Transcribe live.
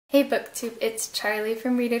Hey BookTube, it's Charlie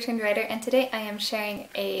from Reader Turned Writer, and today I am sharing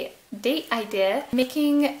a date idea,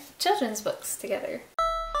 making children's books together.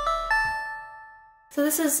 So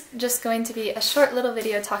this is just going to be a short little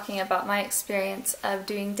video talking about my experience of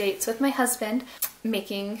doing dates with my husband,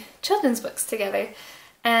 making children's books together.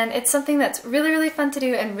 And it's something that's really fun to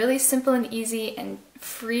do and really simple and easy and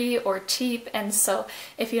free or cheap. And so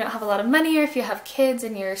if you don't have a lot of money, or if you have kids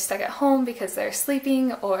and you're stuck at home because they're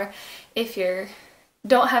sleeping, or if you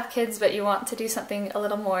don't have kids but you want to do something a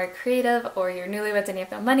little more creative, or you're newlyweds and you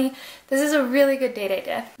have no money, this is a really good date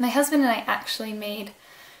idea. My husband and I actually made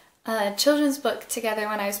a children's book together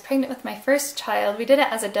when I was pregnant with my first child. We did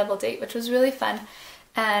it as a double date, which was really fun.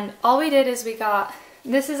 And all we did is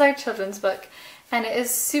this is our children's book, and it is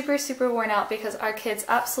super worn out because our kids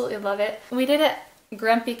absolutely love it. We did it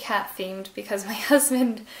Grumpy Cat themed because my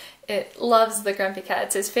husband loves the Grumpy Cat.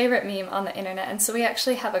 It's his favorite meme on the internet, and so we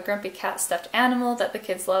actually have a Grumpy Cat stuffed animal that the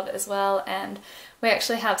kids love as well, and we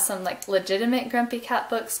actually have some like legitimate Grumpy Cat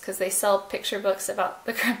books because they sell picture books about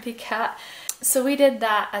the Grumpy Cat. So we did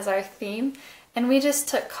that as our theme, and we just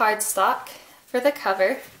took cardstock for the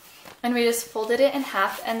cover and we just folded it in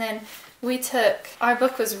half, and then our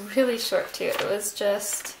book was really short too. It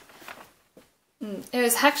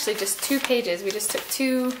was actually just 2 pages. We just took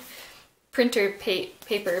 2 printer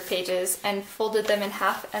paper pages and folded them in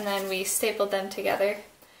half, and then we stapled them together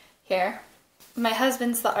here. My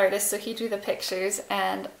husband's the artist, so he drew the pictures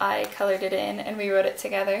and I colored it in and we wrote it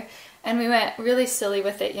together. And we went really silly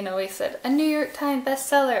with it, you know, we said, "A New York Times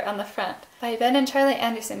bestseller" on the front, by Ben and Charlie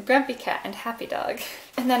Anderson, Grumpy Cat and Happy Dog.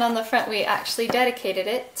 And then on the front we actually dedicated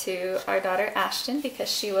it to our daughter Ashton because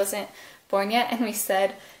she wasn't born yet, and we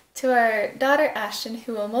said, "To our daughter Ashton,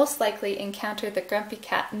 who will most likely encounter the Grumpy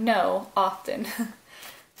Cat often."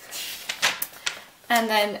 And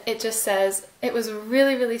then it just says, it was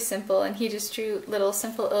really simple, and he just drew little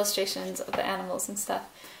simple illustrations of the animals and stuff.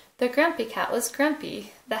 "The Grumpy Cat was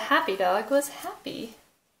grumpy. The Happy Dog was happy.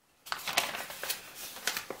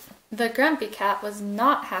 The Grumpy Cat was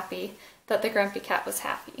not happy that the Grumpy Cat was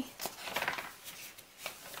happy.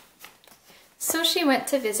 So she went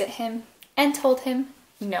to visit him and told him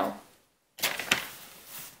no."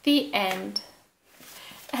 The end.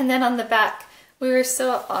 And then on the back, we were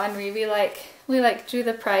so ornery. We drew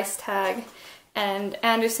the price tag and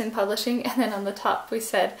Anderson Publishing, and then on the top we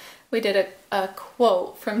said we did a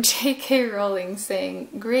quote from J.K. Rowling saying,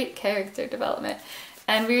 "Great character development."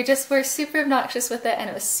 And we were super obnoxious with it, and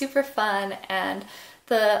it was super fun. And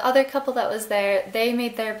the other couple that was there, they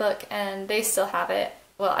made their book and they still have it.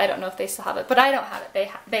 Well, I don't know if they still have it, but I don't have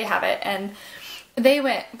it. They have it, and they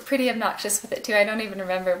went pretty obnoxious with it too. I don't even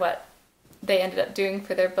remember what they ended up doing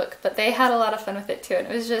for their book, but they had a lot of fun with it too, and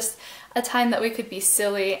it was just a time that we could be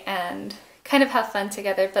silly and kind of have fun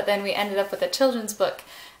together. But then we ended up with a children's book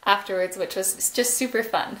afterwards, which was just super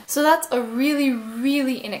fun. So that's a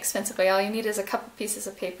really inexpensive way. All you need is a couple pieces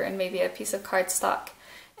of paper and maybe a piece of cardstock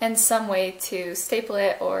and some way to staple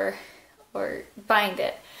it or bind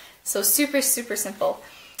it. So super simple.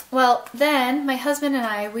 Well, then my husband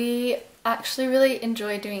and we actually really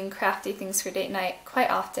enjoy doing crafty things for date night quite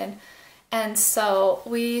often. And so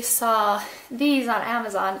we saw these on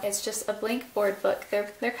Amazon. It's just a blank board book.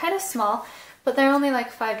 They're kind of small, but they're only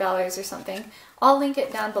like $5 or something. I'll link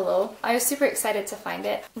it down below. I was super excited to find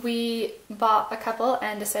it. We bought a couple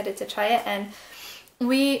and decided to try it, and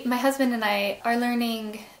my husband and I are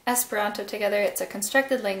learning Esperanto together. It's a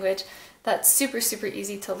constructed language that's super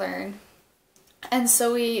easy to learn. And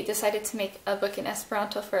so we decided to make a book in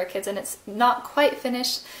Esperanto for our kids, and it's not quite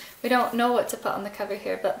finished. We don't know what to put on the cover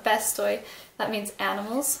here, but bestoj, that means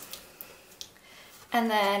animals. And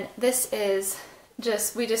then this is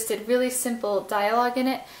we just did really simple dialogue in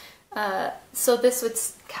it. So this would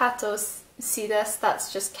 "Kato sides,"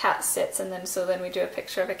 that's just "cat sits," and then we drew a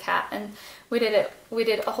picture of a cat, and we did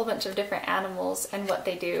a whole bunch of different animals and what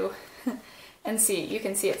they do. And you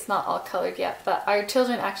can see it's not all colored yet, but our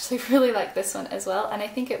children actually really like this one as well, and I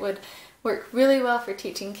think it would work really well for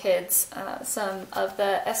teaching kids some of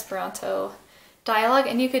the Esperanto dialogue.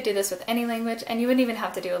 And you could do this with any language, and you wouldn't even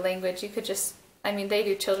have to do a language. You could just, they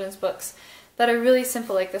do children's books that are really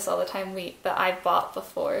simple like this all the time that I've bought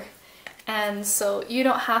before. And so you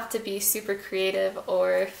don't have to be super creative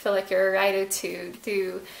or feel like you're a writer to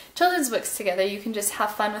do children's books together. You can just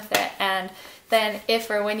have fun with it, and then if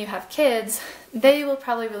or when you have kids, they will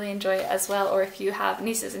probably really enjoy it as well. Or if you have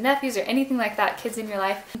nieces and nephews or anything like that, kids in your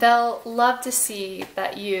life, they'll love to see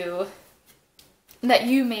that you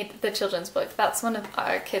made the children's book. That's one of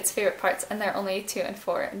our kids' favorite parts, and they're only 2 and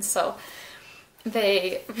 4, and so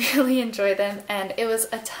they really enjoy them, and it was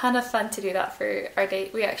a ton of fun to do that for our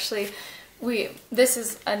date. We actually this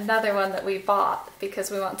is another one that we bought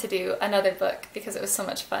because we want to do another book because it was so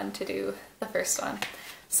much fun to do the first one.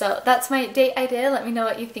 So that's my date idea. Let me know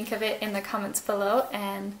what you think of it in the comments below,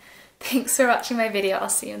 and thanks for watching my video. I'll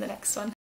see you in the next one.